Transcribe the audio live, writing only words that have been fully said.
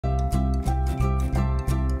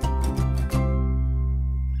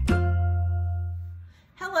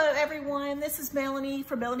everyone, this is Melanie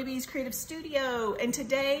from Melanie B's Creative Studio, and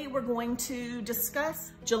today we're going to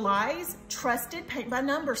discuss July's trusted paint by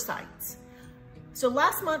number sites. So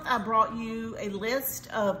last month I brought you a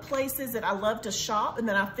list of places that I love to shop and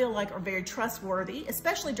that I feel like are very trustworthy,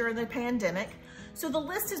 especially during the pandemic. So the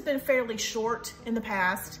list has been fairly short in the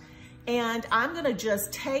past, and I'm gonna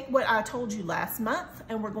just take what I told you last month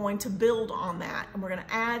and we're going to build on that, and we're gonna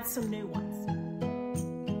add some new ones.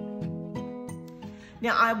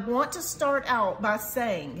 Now, I want to start out by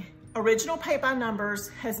saying Original Paint by Numbers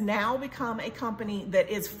has now become a company that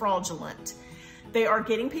is fraudulent. They are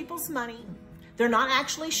getting people's money. They're not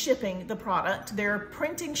actually shipping the product. They're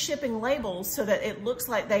printing shipping labels so that it looks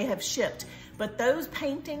like they have shipped, but those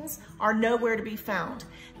paintings are nowhere to be found.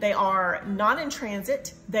 They are not in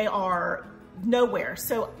transit. They are nowhere.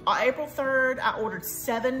 So April 3rd, I ordered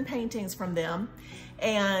 7 paintings from them,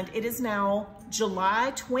 and it is now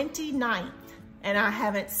July 29th. And I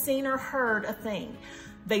haven't seen or heard a thing.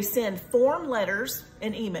 They send form letters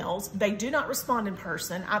and emails. They do not respond in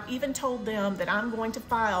person. I've even told them that I'm going to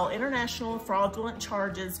file international fraudulent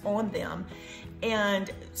charges on them, and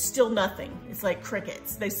still nothing. It's like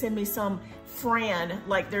crickets. They send me some Fran,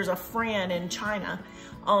 like there's a Fran in China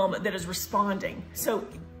that is responding. So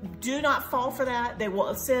do not fall for that. They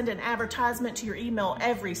will send an advertisement to your email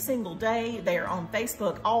every single day. They are on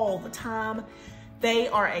Facebook all the time. They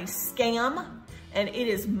are a scam. And it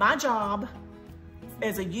is my job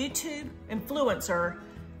as a YouTube influencer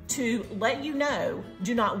to let you know,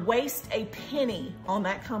 do not waste a penny on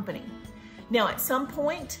that company. Now, at some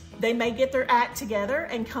point, they may get their act together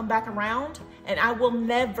and come back around, and I will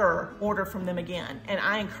never order from them again. And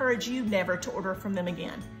I encourage you never to order from them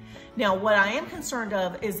again. Now, what I am concerned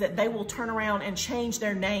of is that they will turn around and change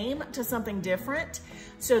their name to something different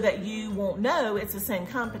so that you won't know it's the same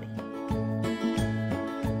company.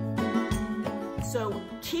 So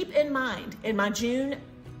keep in mind, in my June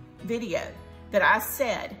video, that I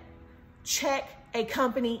said, check a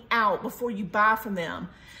company out before you buy from them.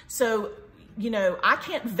 So, you know, I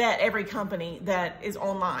can't vet every company that is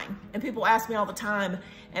online. And people ask me all the time,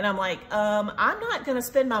 and I'm like, I'm not gonna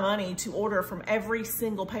spend my money to order from every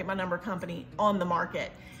single paint by number company on the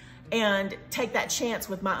market and take that chance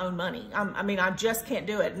with my own money. I mean, I just can't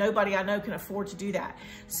do it. Nobody I know can afford to do that.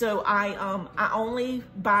 So I only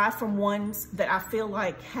buy from ones that I feel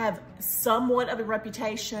like have somewhat of a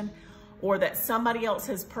reputation, or that somebody else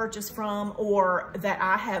has purchased from, or that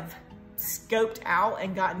I have scoped out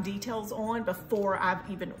and gotten details on before I've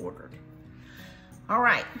even ordered. All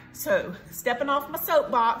right, so stepping off my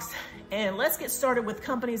soapbox, and let's get started with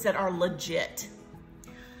companies that are legit.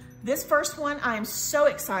 This first one I am so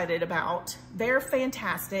excited about. They're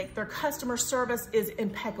fantastic. Their customer service is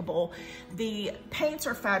impeccable. The paints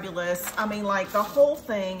are fabulous. I mean, like the whole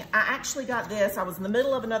thing. I actually got this. I was in the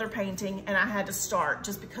middle of another painting and I had to start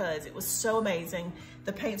just because it was so amazing.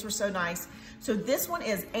 The paints were so nice. So this one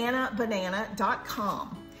is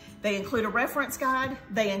AnnaBanana.com. They include a reference guide.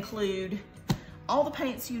 They include all the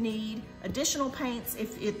paints you need, additional paints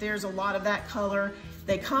if there's a lot of that color.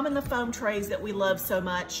 They come in the foam trays that we love so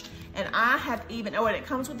much. And I have even, and it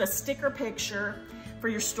comes with a sticker picture for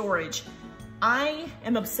your storage. I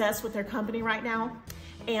am obsessed with their company right now.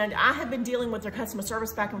 And I have been dealing with their customer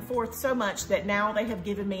service back and forth so much that now they have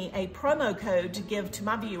given me a promo code to give to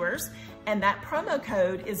my viewers. And that promo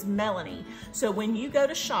code is Melanie. So when you go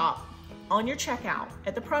to shop on your checkout,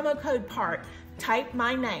 at the promo code part, type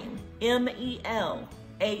my name, MELANIE,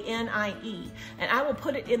 and I will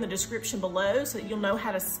put it in the description below so that you'll know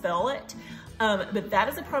how to spell it. But that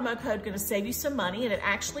is a promo code going to save you some money, and it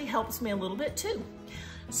actually helps me a little bit too.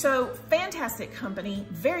 So fantastic company,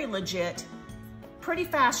 very legit, pretty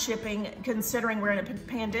fast shipping considering we're in a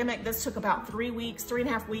pandemic. This took about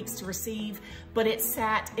 3.5 weeks to receive, but it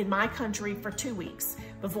sat in my country for 2 weeks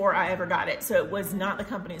before I ever got it. So it was not the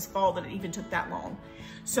company's fault that it even took that long.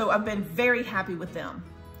 So I've been very happy with them.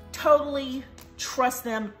 Totally trust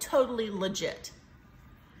them, totally legit.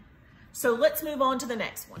 So let's move on to the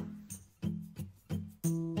next one.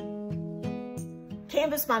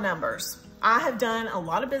 Canvas by Numbers. I have done a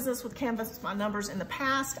lot of business with Canvas by Numbers in the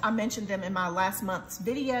past. I mentioned them in my last month's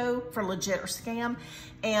video for legit or scam.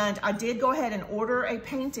 And I did go ahead and order a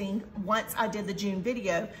painting once I did the June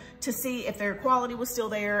video to see if their quality was still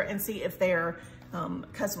there and see if their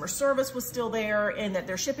customer service was still there and that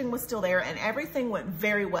their shipping was still there, and everything went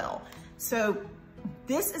very well. So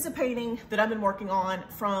this is a painting that I've been working on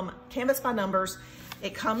from Canvas by Numbers.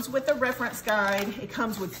 It comes with a reference guide. It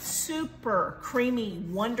comes with super creamy,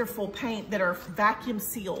 wonderful paint that are vacuum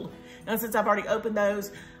sealed. Now, since I've already opened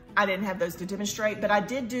those, I didn't have those to demonstrate, but I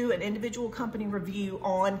did do an individual company review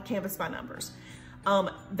on Canvas by Numbers.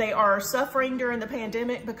 They are suffering during the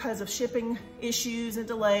pandemic because of shipping issues and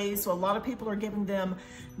delays. So a lot of people are giving them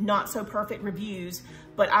not so perfect reviews,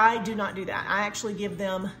 but I do not do that. I actually give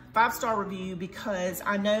them 5-star review because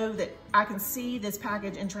I know that I can see this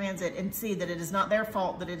package in transit and see that it is not their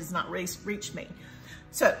fault that it has not reached me.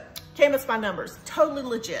 So Canvas by Numbers, totally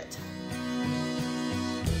legit.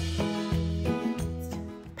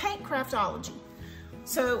 Paint Craftology.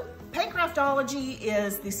 So Paint Craftology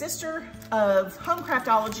is the sister of Home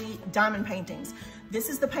Craftology Diamond Paintings. This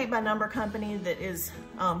is the paint by number company that is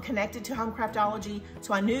connected to Home Craftology.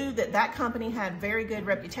 So I knew that that company had very good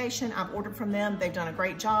reputation. I've ordered from them. They've done a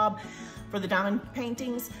great job for the diamond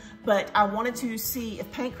paintings, but I wanted to see if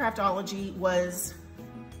Paint Craftology was,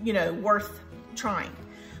 you know, worth trying,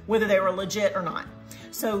 whether they were legit or not.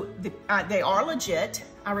 So they are legit.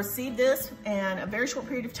 I received this in a very short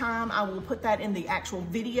period of time. I will put that in the actual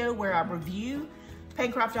video where I review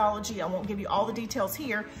Paint Craftology. I won't give you all the details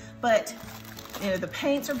here, but you know, the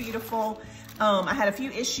paints are beautiful. I had a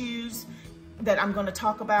few issues that I'm going to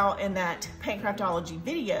talk about in that Paint Craftology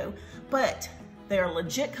video, but they're a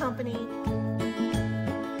legit company.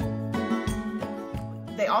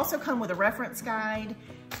 They also come with a reference guide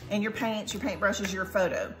and your paints, your paintbrushes, your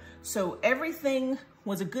photo. So everything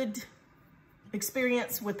was a good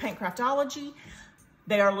experience with Paint Craftology.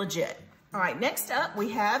 They are legit. All right, next up we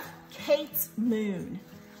have Kate's Moon.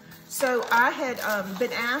 So I had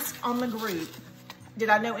been asked on the group, did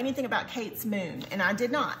I know anything about Kate's Moon? And I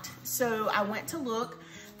did not. So I went to look.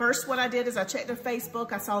 First, what I did is I checked their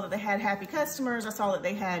Facebook. I saw that they had happy customers. I saw that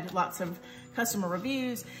they had lots of customer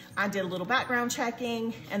reviews. I did a little background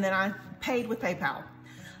checking, and then I paid with PayPal.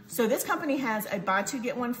 So this company has a buy 2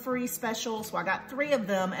 get 1 free special. So I got 3 of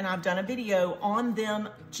them and I've done a video on them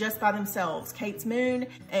just by themselves, Kate's Moon,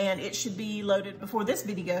 and it should be loaded before this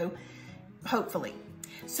video, hopefully.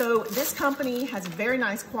 So this company has a very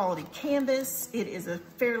nice quality canvas. It is a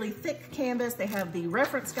fairly thick canvas. They have the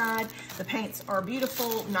reference guide. The paints are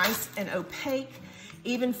beautiful, nice and opaque,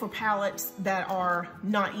 even for palettes that are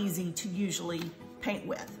not easy to usually paint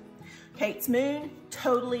with. Kate's Moon,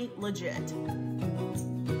 totally legit.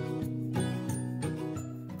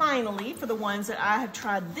 Finally, for the ones that I have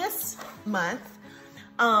tried this month,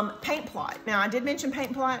 Paint Plot. Now, I did mention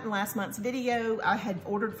Paint Plot in last month's video. I had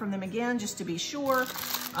ordered from them again just to be sure.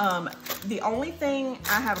 The only thing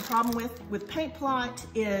I have a problem with Paint Plot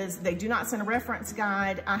is they do not send a reference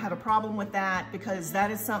guide. I have a problem with that because that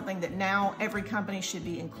is something that now every company should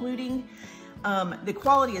be including. The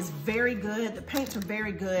quality is very good. The paints are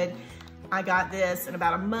very good. I got this in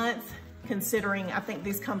about a month, considering I think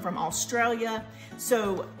these come from Australia.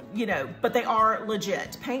 So, you know, but they are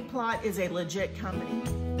legit. Paint Plot is a legit company.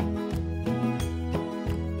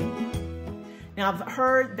 Now, I've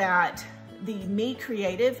heard that the Me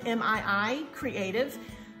Creative, MII Creative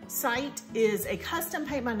site is a custom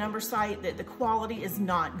paint by number site that the quality is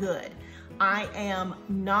not good. I am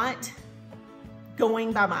not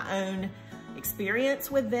going by my own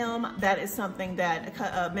experience with them. That is something that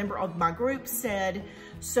a member of my group said.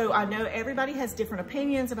 So I know everybody has different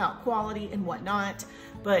opinions about quality and whatnot,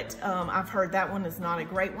 but I've heard that one is not a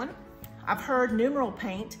great one. I've heard Numeral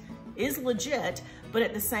Paint is legit, but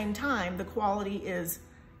at the same time, the quality is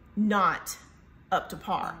not up to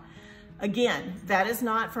par. Again, that is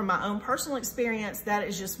not from my own personal experience. That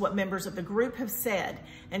is just what members of the group have said.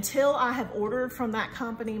 Until I have ordered from that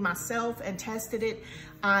company myself and tested it,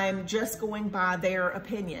 I'm just going by their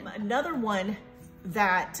opinion. Another one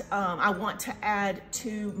that I want to add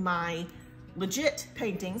to my legit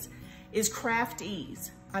paintings is Craft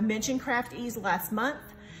Ease. I mentioned Craft Ease last month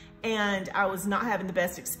and I was not having the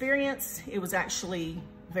best experience. It was actually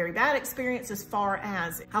a very bad experience as far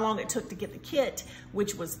as how long it took to get the kit,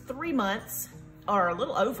 which was 3 months or a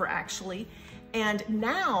little over actually. And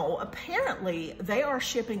now apparently they are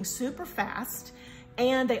shipping super fast,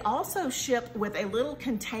 and they also ship with a little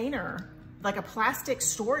container, like a plastic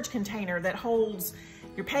storage container that holds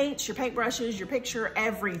your paints, your paintbrushes, your picture,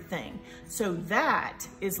 everything. So that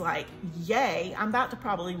is like, yay. I'm about to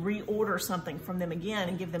probably reorder something from them again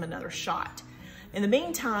and give them another shot. In the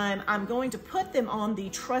meantime, I'm going to put them on the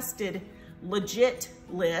trusted legit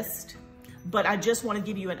list, but I just want to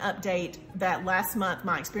give you an update that last month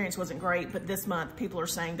my experience wasn't great, but this month people are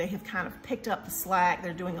saying they have kind of picked up the slack.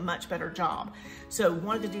 They're doing a much better job. So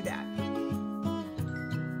wanted to do that.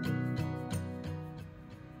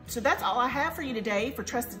 So that's all I have for you today for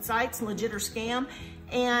trusted sites and legit or scam.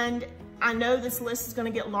 And I know this list is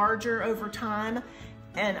going to get larger over time,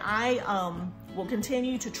 and I will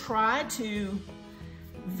continue to try to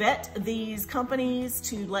vet these companies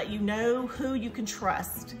to let you know who you can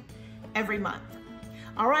trust every month.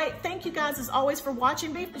 All right, thank you guys as always for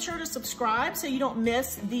watching. Be sure to subscribe so you don't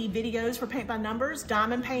miss the videos for Paint by Numbers,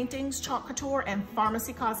 diamond paintings, chalk couture, and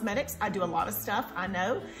pharmacy cosmetics. I do a lot of stuff, I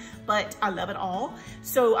know, but I love it all.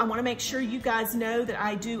 So I wanna make sure you guys know that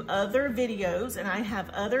I do other videos and I have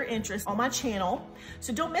other interests on my channel.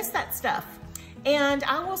 So don't miss that stuff. And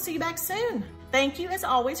I will see you back soon. Thank you as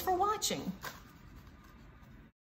always for watching.